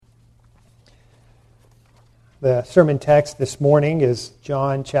The sermon text this morning is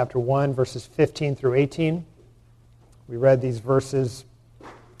John chapter 1, verses 15 through 18. We read these verses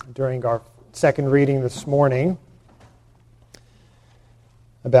during our second reading this morning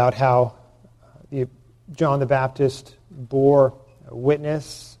about how John the Baptist bore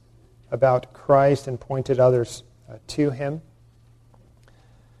witness about Christ and pointed others to him.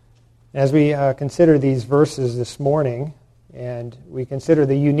 As we consider these verses this morning, and we consider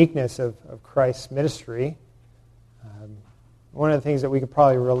the uniqueness of Christ's ministry, one of the things that we could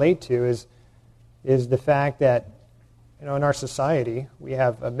probably relate to is the fact that, in our society, we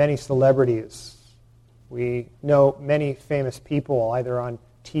have many celebrities. We know many famous people, either on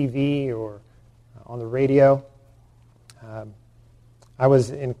TV or on the radio. I was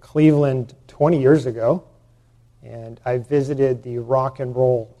in Cleveland 20 years ago, and I visited the Rock and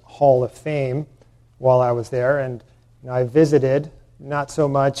Roll Hall of Fame while I was there. And I visited not so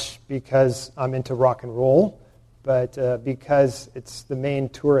much because I'm into rock and roll, but because it's the main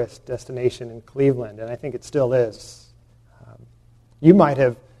tourist destination in Cleveland, and I think it still is. You might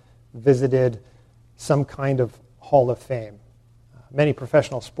have visited some kind of Hall of Fame. Many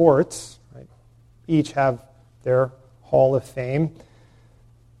professional sports, right, each have their Hall of Fame.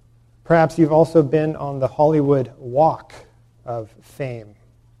 Perhaps you've also been on the Hollywood Walk of Fame.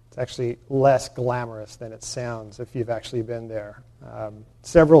 It's actually less glamorous than it sounds if you've actually been there.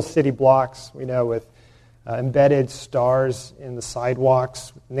 Several city blocks, we know, with embedded stars in the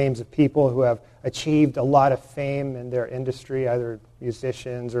sidewalks, names of people who have achieved a lot of fame in their industry, either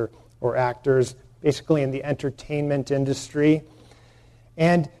musicians or actors, basically in the entertainment industry.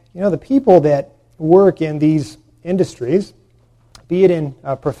 And, the people that work in these industries, be it in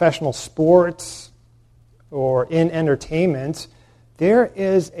professional sports or in entertainment, there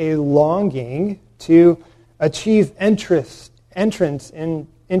is a longing to achieve entrance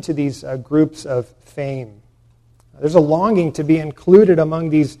into these groups of fame. There's a longing to be included among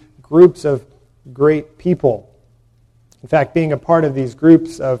these groups of great people. In fact, being a part of these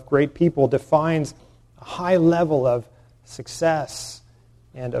groups of great people defines a high level of success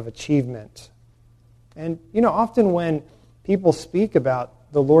and of achievement. And, often when people speak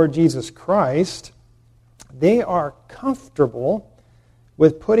about the Lord Jesus Christ, they are comfortable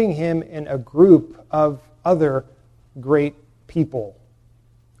with putting him in a group of other great people,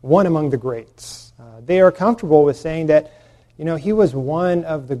 one among the greats. They are comfortable with saying that, he was one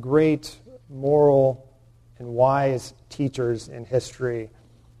of the great moral and wise teachers in history.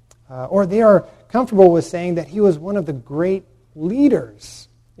 Or they are comfortable with saying that he was one of the great leaders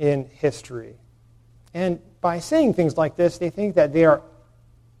in history. And by saying things like this, they think that they are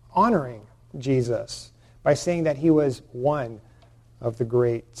honoring Jesus by saying that he was one of the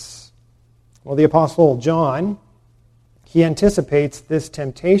greats. Well, the Apostle John, he anticipates this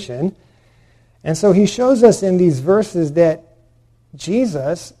temptation, and so he shows us in these verses that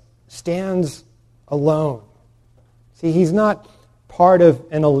Jesus stands alone. See, he's not part of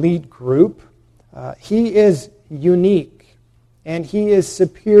an elite group. He is unique, and he is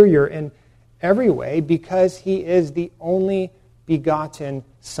superior in every way because he is the only begotten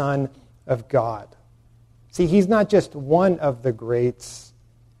Son of God. See, he's not just one of the greats.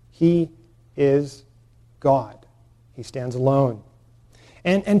 He is God. He stands alone.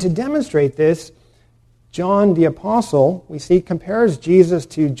 And to demonstrate this, John the Apostle, we see, compares Jesus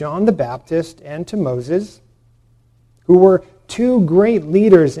to John the Baptist and to Moses, who were two great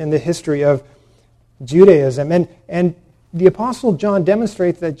leaders in the history of Judaism. And the Apostle John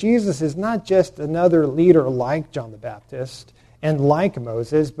demonstrates that Jesus is not just another leader like John the Baptist and like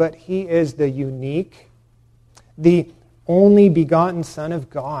Moses, but he is the unique, the only begotten Son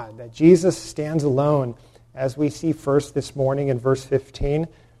of God, that Jesus stands alone, as we see first this morning in verse 15,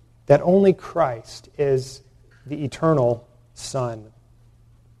 that only Christ is the eternal Son.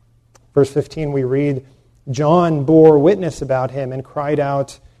 Verse 15 we read, John bore witness about him and cried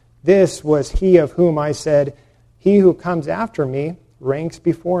out, "This was he of whom I said, 'He who comes after me ranks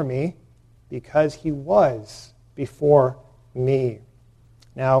before me, because he was before me.'"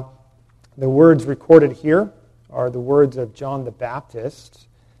 Now, the words recorded here are the words of John the Baptist.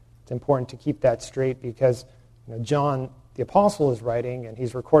 It's important to keep that straight because John the Apostle is writing and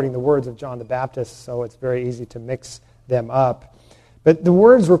he's recording the words of John the Baptist, so it's very easy to mix them up. But the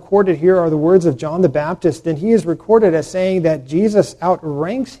words recorded here are the words of John the Baptist, and he is recorded as saying that Jesus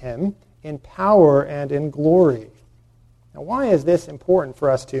outranks him in power and in glory. Now, why is this important for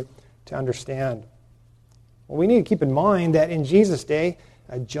us to understand? Well, we need to keep in mind that in Jesus' day,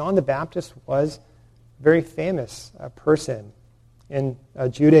 John the Baptist was a very famous person in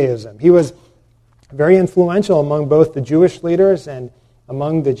Judaism. He was very influential among both the Jewish leaders and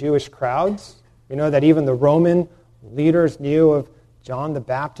among the Jewish crowds. We know that even the Roman leaders knew of John the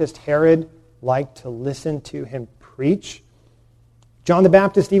Baptist. Herod liked to listen to him preach. John the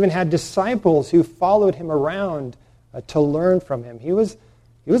Baptist even had disciples who followed him around to learn from him. He was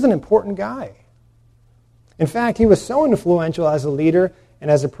an important guy. In fact, he was so influential as a leader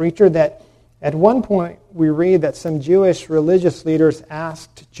and as a preacher that at one point we read that some Jewish religious leaders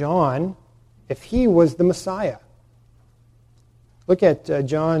asked John if he was the Messiah. Look at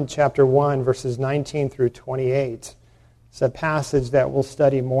John chapter 1, verses 19 through 28. It's a passage that we'll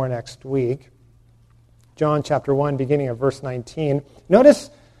study more next week. John chapter 1, beginning of verse 19. Notice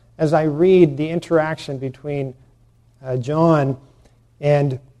as I read the interaction between John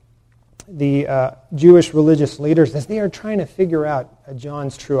and the Jewish religious leaders as they are trying to figure out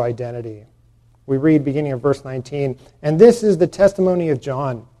John's true identity. We read beginning of verse 19, "And this is the testimony of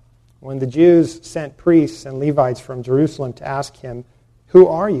John. When the Jews sent priests and Levites from Jerusalem to ask him, 'Who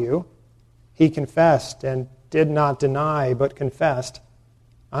are you?' he confessed and did not deny, but confessed,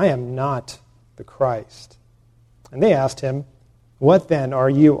 'I am not the Christ.' And they asked him, 'What then, are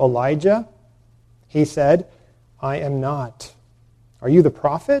you Elijah?' He said, 'I am not.' 'Are you the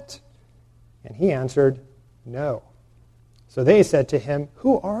prophet?' And he answered, 'No.' So they said to him,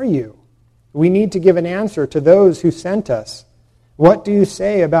 'Who are you? We need to give an answer to those who sent us. What do you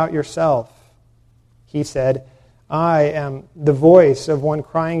say about yourself?' He said, 'I am the voice of one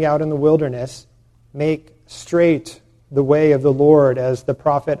crying out in the wilderness, make straight the way of the Lord, as the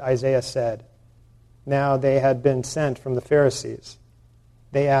prophet Isaiah said.' Now they had been sent from the Pharisees.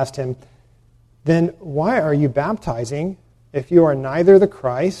 They asked him, 'Then why are you baptizing if you are neither the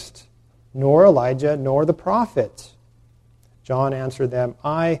Christ, nor Elijah, nor the prophet?' John answered them,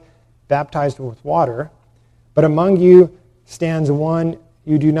 'I baptized with water, but among you stands one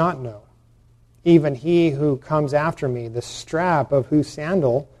you do not know, even he who comes after me, the strap of whose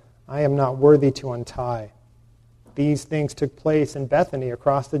sandal I am not worthy to untie.' These things took place in Bethany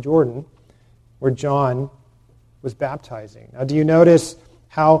across the Jordan, where John was baptizing." Now, do you notice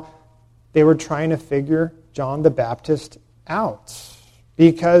how they were trying to figure John the Baptist out?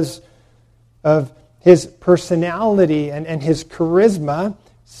 Because of his personality and his charisma,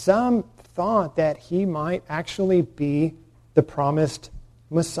 some thought that he might actually be the promised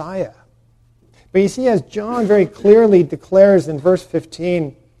Messiah. But you see, as John very clearly declares in verse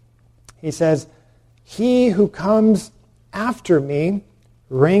 15, he says, "He who comes after me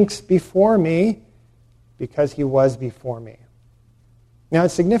ranks before me because he was before me." Now,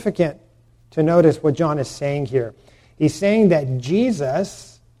 it's significant to notice what John is saying here. He's saying that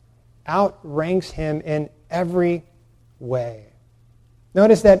Jesus outranks him in every way.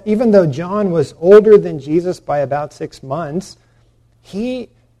 Notice that even though John was older than Jesus by about 6 months, he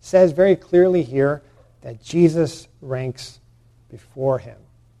says very clearly here that Jesus ranks before him.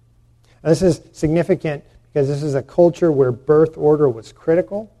 Now, this is significant because this is a culture where birth order was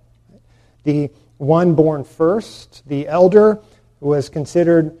critical. The one born first, the elder, was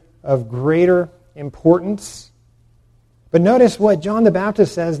considered of greater importance. But notice what John the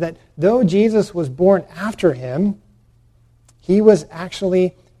Baptist says, that though Jesus was born after him, he was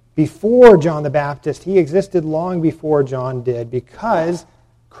actually before John the Baptist. He existed long before John did, because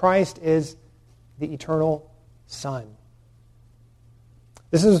Christ is the eternal Son.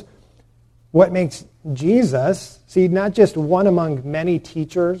 This is what makes Jesus, see, not just one among many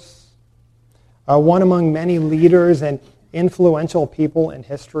teachers, one among many leaders and influential people in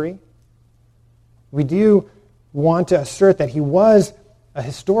history. We do want to assert that he was a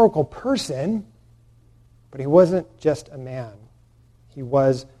historical person, but he wasn't just a man. He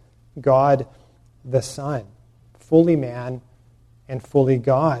was God the Son, fully man and fully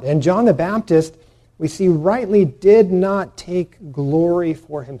God. And John the Baptist, we see, rightly did not take glory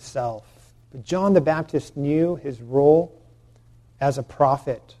for himself. But John the Baptist knew his role as a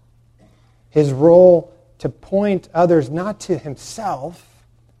prophet, his role to point others not to himself,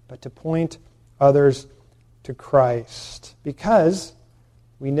 but to point others to Christ, because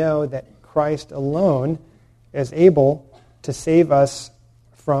we know that Christ alone is able to save us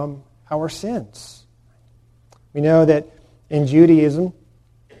from our sins. We know that in Judaism,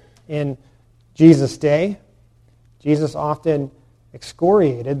 in Jesus' day, Jesus often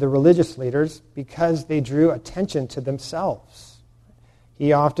excoriated the religious leaders because they drew attention to themselves.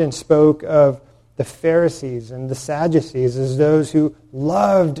 He often spoke of the Pharisees and the Sadducees as those who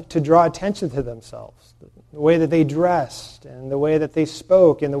loved to draw attention to themselves. The way that they dressed and the way that they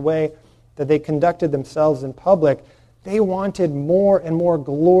spoke and the way that they conducted themselves in public, they wanted more and more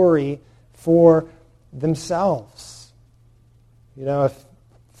glory for themselves. You know, if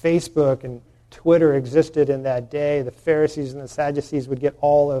Facebook and Twitter existed in that day, the Pharisees and the Sadducees would get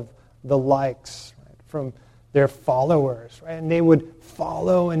all of the likes, right, from their followers, right? And they would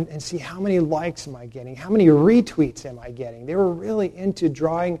follow and see how many likes am I getting, how many retweets am I getting. They were really into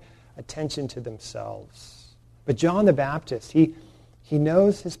drawing attention to themselves. But John the Baptist, he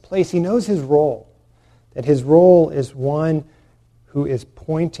knows his place, he knows his role, that his role is one who is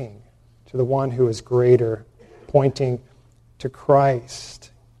pointing to the one who is greater, pointing to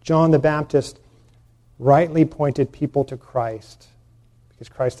Christ. John the Baptist rightly pointed people to Christ because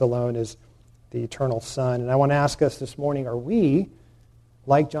Christ alone is the eternal Son. And I want to ask us this morning, are we,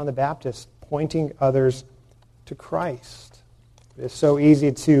 like John the Baptist, pointing others to Christ? It's so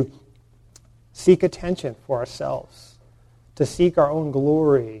easy to seek attention for ourselves, to seek our own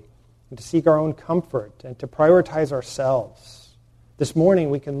glory, and to seek our own comfort, and to prioritize ourselves. This morning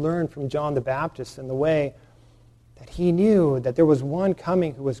we can learn from John the Baptist in the way that he knew that there was one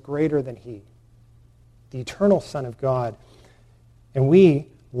coming who was greater than he, the eternal Son of God. And we,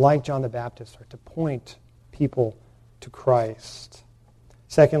 like John the Baptist, are to point people to Christ.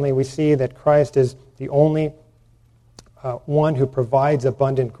 Secondly, we see that Christ is the only one who provides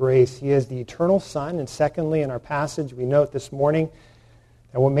abundant grace. He is the eternal Son. And secondly, in our passage, we note this morning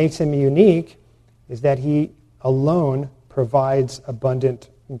that what makes him unique is that he alone provides abundant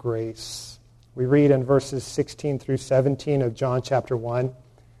grace. We read in verses 16 through 17 of John chapter 1,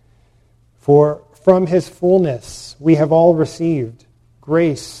 "For from his fullness we have all received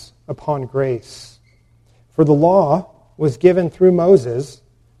grace upon grace. For the law was given through Moses,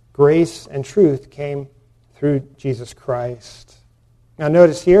 grace and truth came through Jesus Christ." Now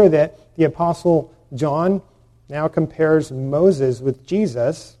notice here that the Apostle John now compares Moses with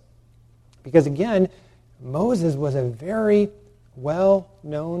Jesus, because again, Moses was a very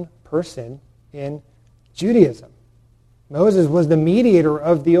well-known person in Judaism. Moses was the mediator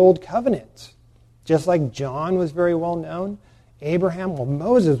of the Old Covenant. Just like John was very well known, Abraham, well,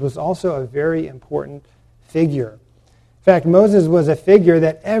 Moses was also a very important figure. In fact, Moses was a figure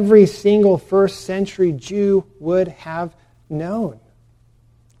that every single first century Jew would have known.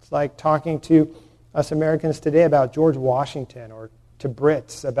 It's like talking to us Americans today about George Washington, or to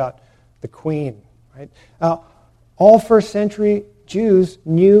Brits about the Queen. Right? All first century Jews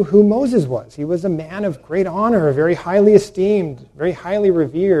knew who Moses was. He was a man of great honor, very highly esteemed, very highly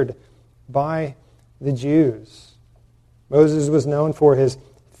revered by the Jews. Moses was known for his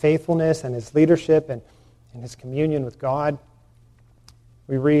faithfulness and his leadership and his communion with God.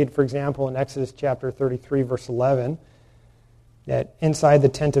 We read, for example, in Exodus chapter 33, verse 11, that inside the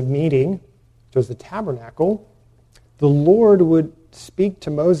tent of meeting, which was the tabernacle, the Lord would speak to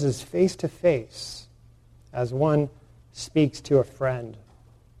Moses face to face as one speaks to a friend.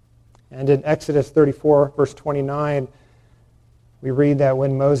 And in Exodus 34, verse 29, we read that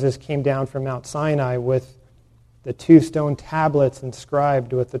when Moses came down from Mount Sinai with the 2 stone tablets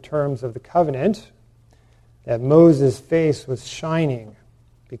inscribed with the terms of the covenant, that Moses' face was shining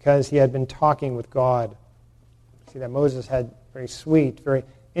because he had been talking with God. See that Moses had very sweet, very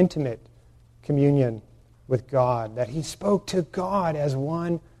intimate communion with God, that he spoke to God as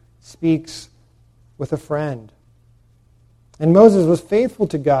one speaks with a friend. And Moses was faithful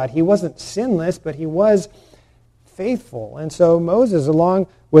to God. He wasn't sinless, but he was faithful. And so Moses, along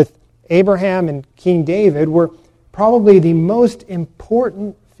with Abraham and King David, were probably the most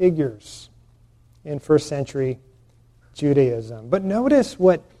important figures in first century Judaism. But notice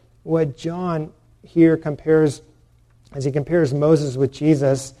what John here compares, as he compares Moses with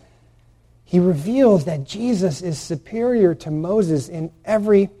Jesus. He reveals that Jesus is superior to Moses in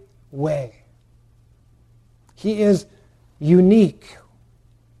every way. He is unique.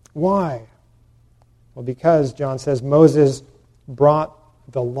 Why? Well, because, John says, Moses brought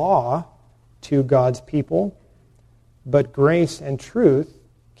the law to God's people, but grace and truth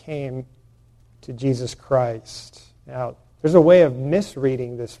came to Jesus Christ. Now, there's a way of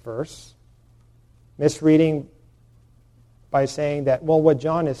misreading this verse. Misreading by saying that, well, what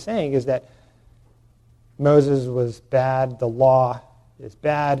John is saying is that Moses was bad, the law is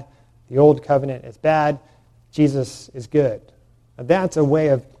bad, the old covenant is bad, Jesus is good. Now, that's a way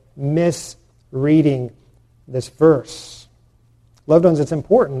of misreading this verse. Loved ones, it's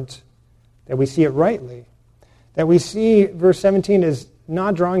important that we see it rightly. That we see verse 17 is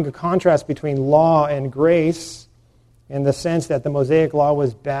not drawing a contrast between law and grace in the sense that the Mosaic law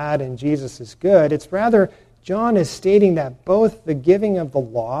was bad and Jesus is good. It's rather, John is stating that both the giving of the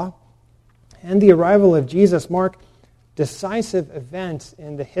law and the arrival of Jesus mark decisive events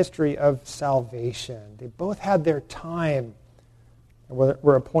in the history of salvation. They both had their time and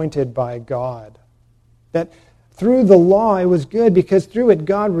were appointed by God. That through the law it was good because through it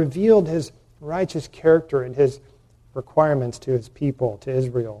God revealed his righteous character and his requirements to his people, to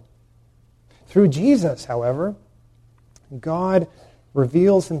Israel. Through Jesus, however, God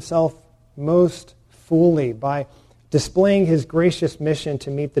reveals himself most fully by displaying his gracious mission to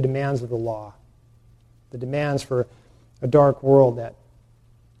meet the demands of the law, the demands for a dark world that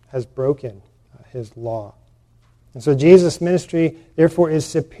has broken his law. And so Jesus' ministry, therefore, is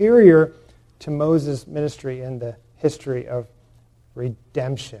superior to Moses' ministry in the history of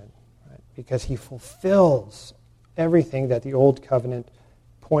redemption, right? Because he fulfills everything that the Old Covenant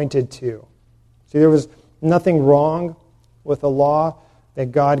pointed to. See, there was nothing wrong with the law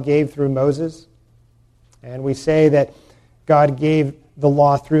that God gave through Moses. And we say that God gave the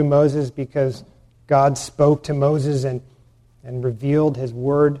law through Moses because God spoke to Moses and revealed his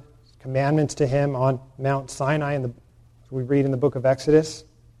word, his commandments to him on Mount Sinai, as we read in the book of Exodus.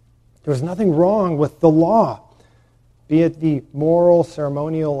 There was nothing wrong with the law, be it the moral,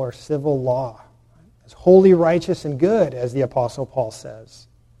 ceremonial, or civil law. It's holy, righteous, and good, as the Apostle Paul says.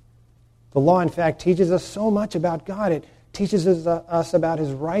 The law, in fact, teaches us so much about God. It teaches us about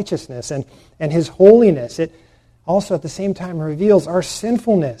his righteousness and his holiness. It also, at the same time, reveals our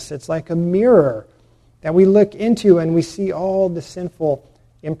sinfulness. It's like a mirror that we look into and we see all the sinful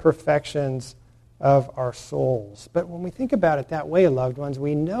imperfections of our souls. But when we think about it that way, loved ones,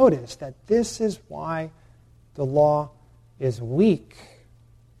 we notice that this is why the law is weak.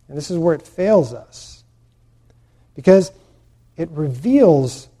 And this is where it fails us. Because it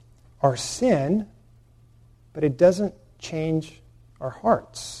reveals our sin, but it doesn't change our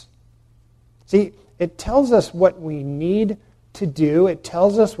hearts. See, it tells us what we need to do. It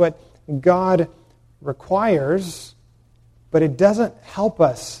tells us what God requires, but it doesn't help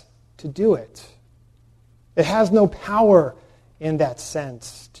us to do it. It has no power in that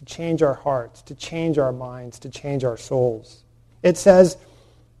sense to change our hearts, to change our minds, to change our souls. It says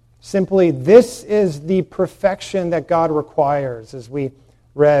simply, this is the perfection that God requires, as we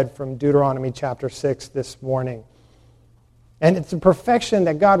read from Deuteronomy chapter 6 this morning. And it's a perfection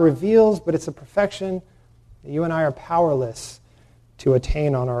that God reveals, but it's a perfection that you and I are powerless to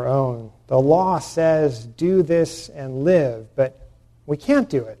attain on our own. The law says, do this and live, but we can't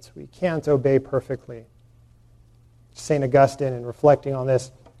do it. We can't obey perfectly. St. Augustine, in reflecting on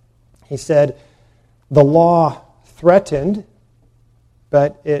this, he said, the law threatened,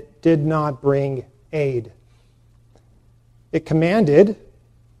 but it did not bring aid. It commanded,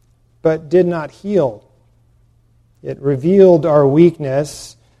 but did not heal. It revealed our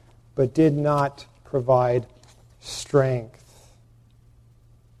weakness, but did not provide strength.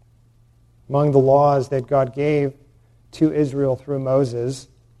 Among the laws that God gave to Israel through Moses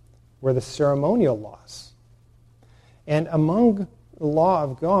were the ceremonial laws. And among the law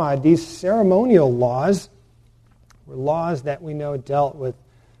of God, these ceremonial laws were laws that we know dealt with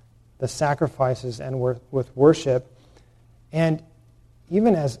the sacrifices and with worship. And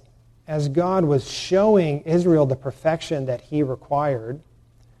even as God was showing Israel the perfection that he required,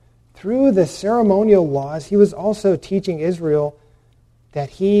 through the ceremonial laws, he was also teaching Israel that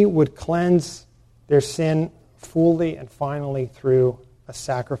he would cleanse their sin fully and finally through a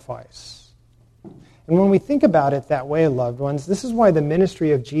sacrifice. And when we think about it that way, loved ones, this is why the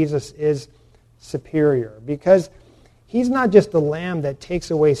ministry of Jesus is superior. Because he's not just the lamb that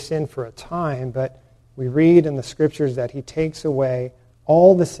takes away sin for a time, but we read in the scriptures that he takes away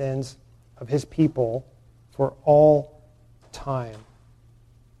all the sins of his people for all time.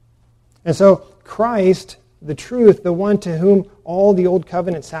 And so Christ, the truth, the one to whom all the Old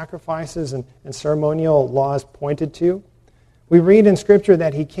Covenant sacrifices and ceremonial laws pointed to, we read in Scripture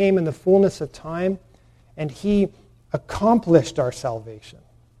that he came in the fullness of time and he accomplished our salvation.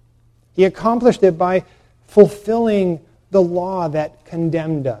 He accomplished it by fulfilling the law that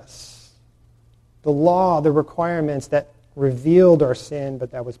condemned us. The law, the requirements that revealed our sin,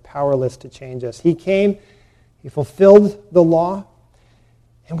 but that was powerless to change us. He came, he fulfilled the law,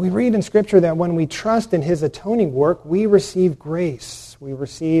 and we read in Scripture that when we trust in his atoning work, we receive grace. We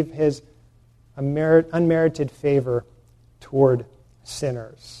receive his unmerited favor toward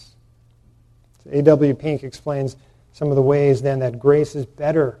sinners. So A.W. Pink explains some of the ways then that grace is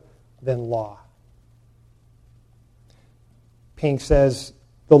better than law. Pink says,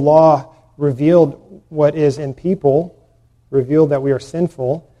 the law revealed what is in people, revealed that we are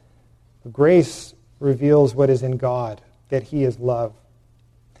sinful. Grace reveals what is in God, that he is love.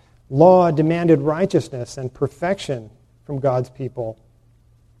 Law demanded righteousness and perfection from God's people.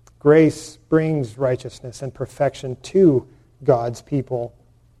 Grace brings righteousness and perfection to God's people.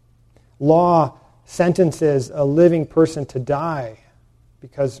 Law sentences a living person to die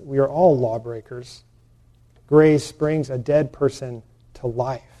because we are all lawbreakers. Grace brings a dead person to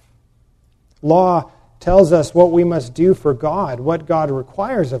life. Law tells us what we must do for God, what God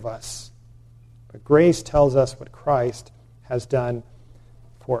requires of us. But grace tells us what Christ has done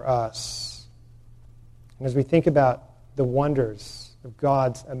for us. And as we think about the wonders of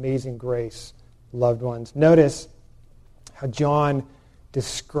God's amazing grace, loved ones, notice how John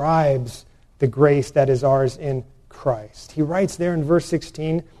describes the grace that is ours in Christ. He writes there in verse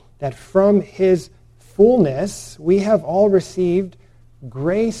 16 that from his fullness we have all received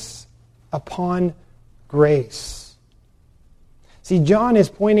grace upon grace. See, John is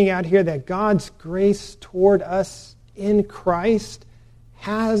pointing out here that God's grace toward us in Christ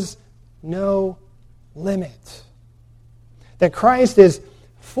has no limit. That Christ is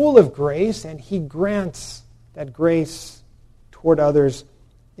full of grace, and he grants that grace toward others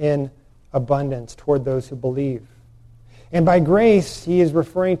in abundance, toward those who believe. And by grace, he is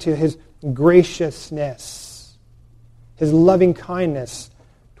referring to his graciousness, his loving kindness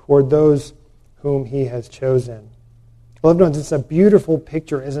toward those whom he has chosen. Loved ones, it's a beautiful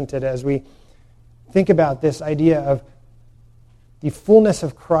picture, isn't it, as we think about this idea of the fullness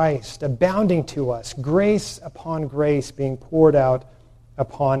of Christ abounding to us, grace upon grace being poured out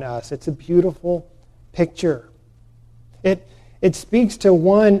upon us. It's a beautiful picture. It speaks to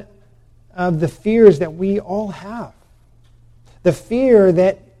one of the fears that we all have. The fear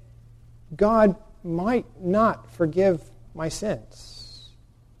that God might not forgive my sins.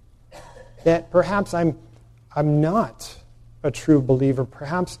 That perhaps I'm not a true believer.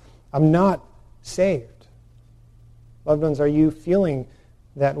 Perhaps I'm not saved. Loved ones, are you feeling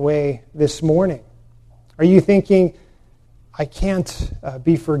that way this morning? Are you thinking, I can't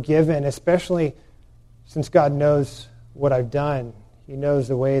be forgiven, especially since God knows what I've done? He knows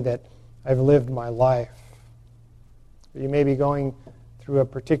the way that I've lived my life. You may be going through a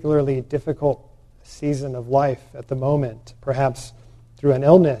particularly difficult season of life at the moment, perhaps through an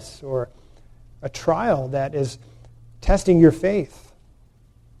illness or a trial that is testing your faith.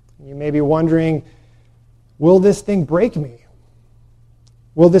 You may be wondering, will this thing break me?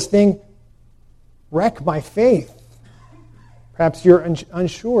 Will this thing wreck my faith? Perhaps you're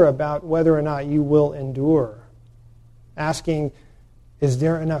unsure about whether or not you will endure. Asking, is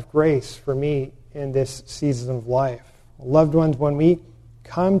there enough grace for me in this season of life? Loved ones, when we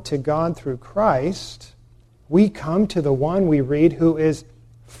come to God through Christ, we come to the one we read who is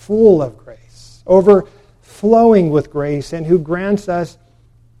full of grace, overflowing with grace, and who grants us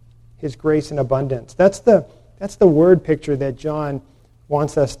his grace in abundance. That's the word picture that John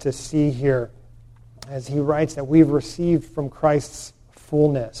wants us to see here as he writes that we've received from Christ's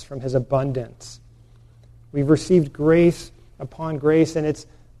fullness, from his abundance. We've received grace upon grace, and it's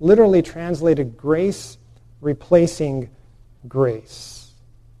literally translated grace replacing grace.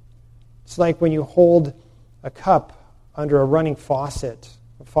 It's like when you hold a cup under a running faucet,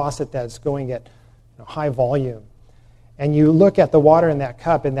 a faucet that's going at high volume, and you look at the water in that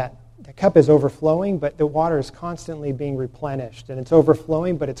cup, and that cup is overflowing, but the water is constantly being replenished. And it's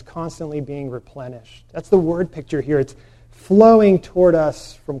overflowing, but it's constantly being replenished. That's the word picture here. It's flowing toward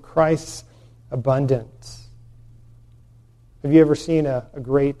us from Christ's abundance. Have you ever seen a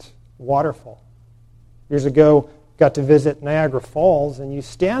great waterfall? Years ago, got to visit Niagara Falls, and you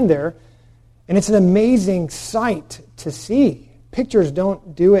stand there, and it's an amazing sight to see. Pictures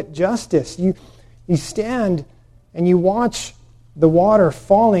don't do it justice. You stand and you watch the water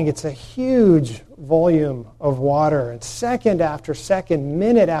falling. It's a huge volume of water. And second after second,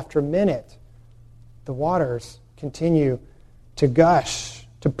 minute after minute, the waters continue to gush,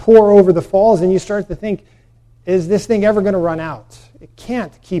 to pour over the falls. And you start to think, is this thing ever going to run out? It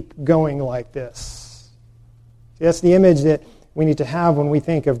can't keep going like this. See, that's the image that we need to have when we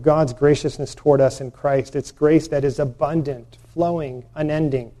think of God's graciousness toward us in Christ. It's grace that is abundant, flowing,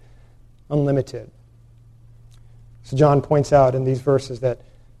 unending, unlimited. So John points out in these verses that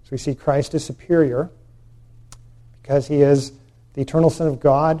as we see Christ is superior because he is the eternal Son of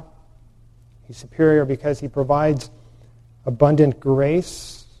God. He's superior because he provides abundant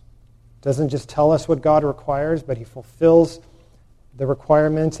grace. Doesn't just tell us what God requires, but he fulfills the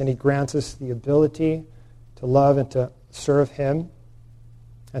requirements, and he grants us the ability to love and to serve him.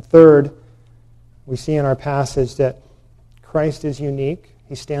 And third, we see in our passage that Christ is unique.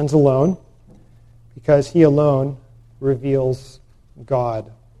 He stands alone because he alone reveals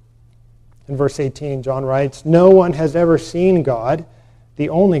God. In verse 18, John writes, "No one has ever seen God, the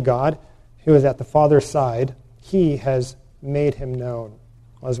only God, who is at the Father's side. He has made him known."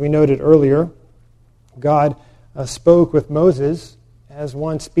 As we noted earlier, God spoke with Moses as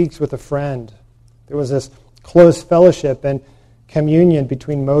one speaks with a friend. There was this close fellowship and communion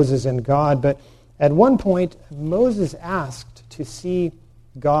between Moses and God, but at one point, Moses asked to see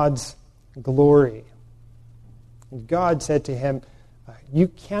God's glory. And God said to him, You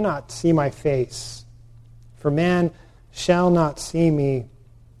cannot see my face, for man shall not see me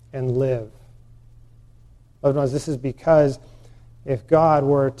and live. Loved ones, this is because if God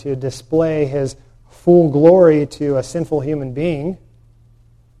were to display his full glory to a sinful human being,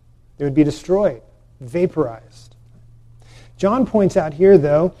 they would be destroyed, vaporized. John points out here,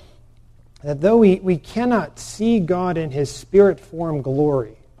 though, that though we cannot see God in his spirit-form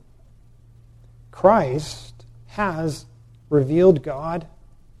glory, Christ has revealed God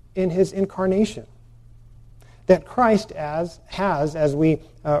in his incarnation. That Christ has, as we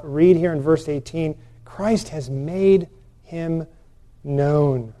read here in verse 18, Christ has made him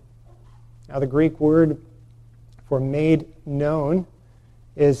known. Now the Greek word for made known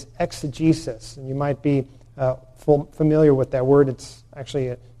is exegesis. And you might be familiar with that word. It's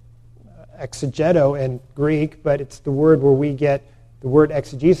actually exegeto in Greek, but it's the word where we get the word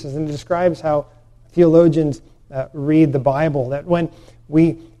exegesis. And it describes how theologians read the Bible. That when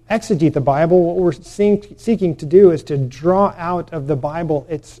we exegete the Bible, what we're seeking to do is to draw out of the Bible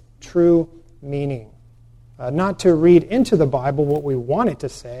its true meaning. Not to read into the Bible what we want it to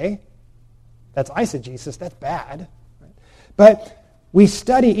say. That's eisegesis. That's bad. Right? But we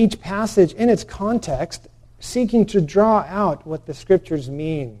study each passage in its context, seeking to draw out what the Scriptures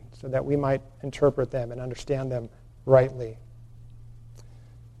mean so that we might interpret them and understand them rightly.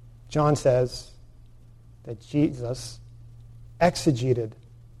 John says that Jesus exegeted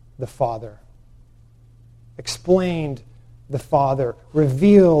the Father, explained the Father,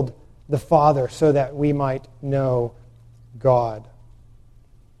 revealed the Father so that we might know God.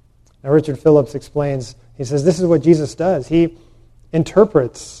 Now Richard Phillips explains, he says, this is what Jesus does. He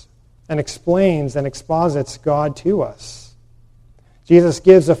interprets and explains and exposits God to us. Jesus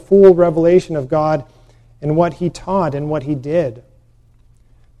gives a full revelation of God in what he taught and what he did.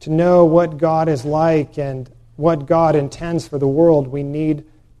 To know what God is like and what God intends for the world, we need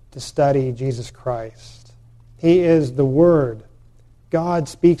to study Jesus Christ. He is the Word. God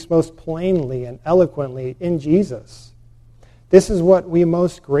speaks most plainly and eloquently in Jesus. This is what we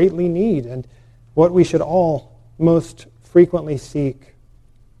most greatly need and what we should all most frequently seek,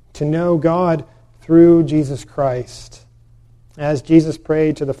 to know God through Jesus Christ. As Jesus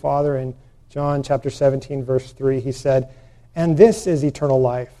prayed to the Father in John chapter 17, verse 3, he said, "And this is eternal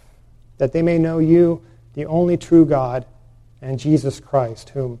life, that they may know you, the only true God, and Jesus Christ,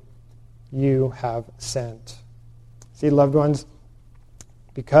 whom you have sent." See, loved ones,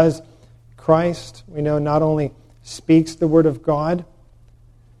 because Christ, we know, not only speaks the Word of God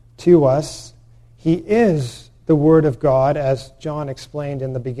to us, he is the Word of God, as John explained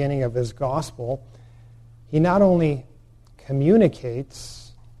in the beginning of his gospel. He not only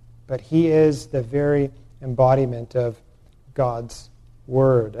communicates, but he is the very embodiment of God's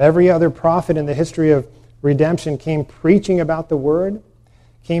Word. Every other prophet in the history of redemption came preaching about the Word,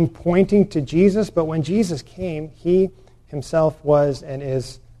 came pointing to Jesus, but when Jesus came, he himself was and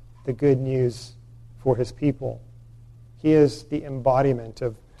is the good news for his people. He is the embodiment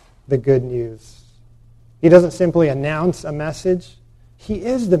of the good news. He doesn't simply announce a message. He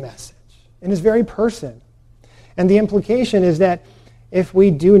is the message in his very person. And the implication is that if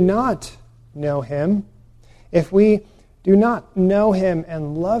we do not know him, if we do not know him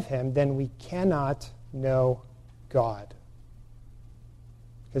and love him, then we cannot know God.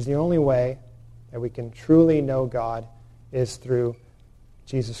 Because the only way that we can truly know God is through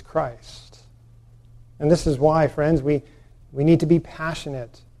Jesus Christ. And this is why, friends, we need to be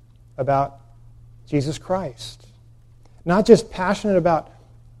passionate about Jesus Christ. Not just passionate about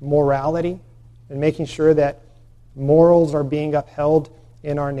morality and making sure that morals are being upheld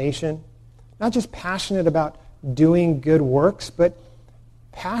in our nation. Not just passionate about doing good works, but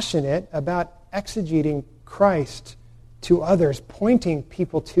passionate about exegeting Christ to others, pointing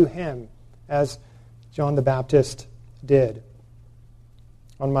people to him, as John the Baptist did.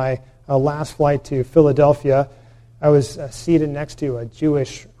 On my last flight to Philadelphia, I was seated next to a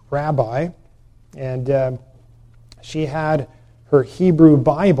Jewish rabbi, and she had her Hebrew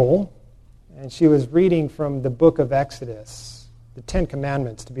Bible, and she was reading from the book of Exodus, the Ten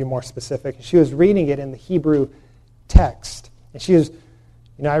Commandments to be more specific. She was reading it in the Hebrew text. And she was,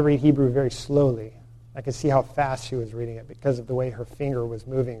 I read Hebrew very slowly. I could see how fast she was reading it because of the way her finger was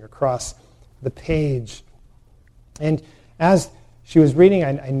moving across the page. And as she was reading,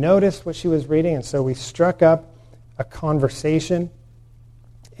 I noticed what she was reading, and so we struck up a conversation.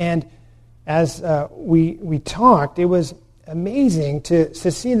 And as we talked, it was amazing to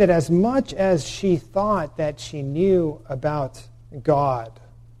see that as much as she thought that she knew about God,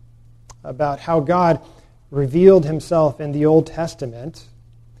 about how God revealed himself in the Old Testament,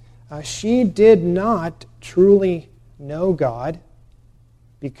 she did not truly know God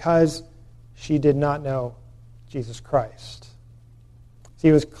because she did not know Jesus Christ. See,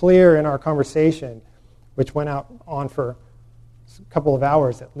 it was clear in our conversation, which went on for a couple of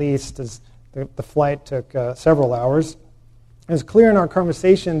hours at least, as the flight took several hours. It was clear in our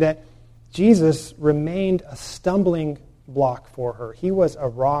conversation that Jesus remained a stumbling block for her. He was a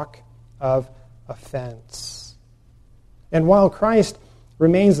rock of offense. And while Christ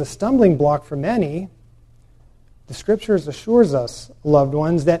remains a stumbling block for many, the Scriptures assures us, loved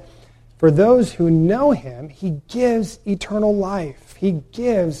ones, that for those who know him, he gives eternal life. He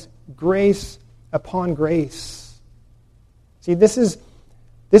gives grace upon grace. See, this is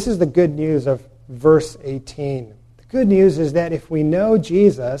the good news of verse 18. The good news is that if we know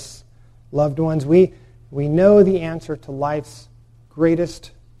Jesus, loved ones, we know the answer to life's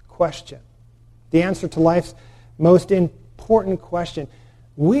greatest question. The answer to life's most important question.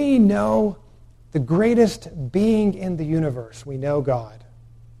 We know the greatest being in the universe. We know God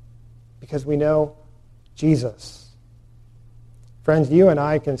because we know Jesus. Friends, you and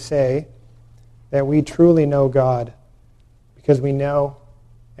I can say that we truly know God because we know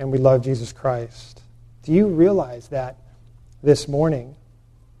and we love Jesus Christ. Do you realize that this morning?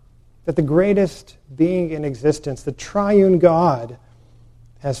 That the greatest being in existence, the triune God,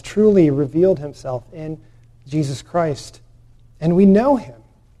 has truly revealed himself in Jesus Christ. And we know him.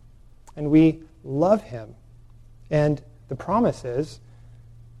 And we love him. And the promise is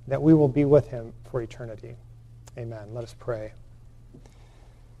that we will be with him for eternity. Amen. Let us pray.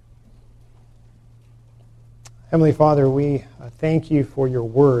 Heavenly Father, we thank you for your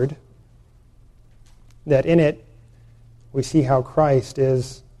word, that in it we see how Christ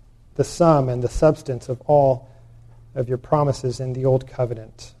is the sum and the substance of all of your promises in the Old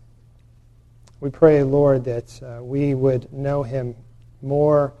Covenant. We pray, Lord, that we would know him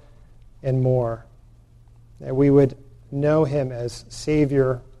more and more, that we would know him as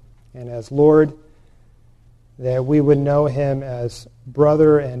Savior and as Lord, that we would know him as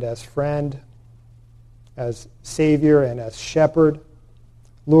brother and as friend, as Savior and as shepherd.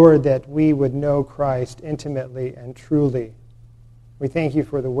 Lord, that we would know Christ intimately and truly. We thank you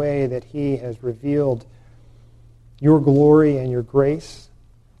for the way that he has revealed your glory and your grace.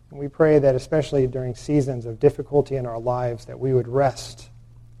 And we pray that especially during seasons of difficulty in our lives, that we would rest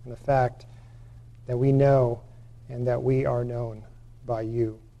in the fact that we know and that we are known by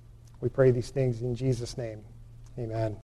you. We pray these things in Jesus' name. Amen.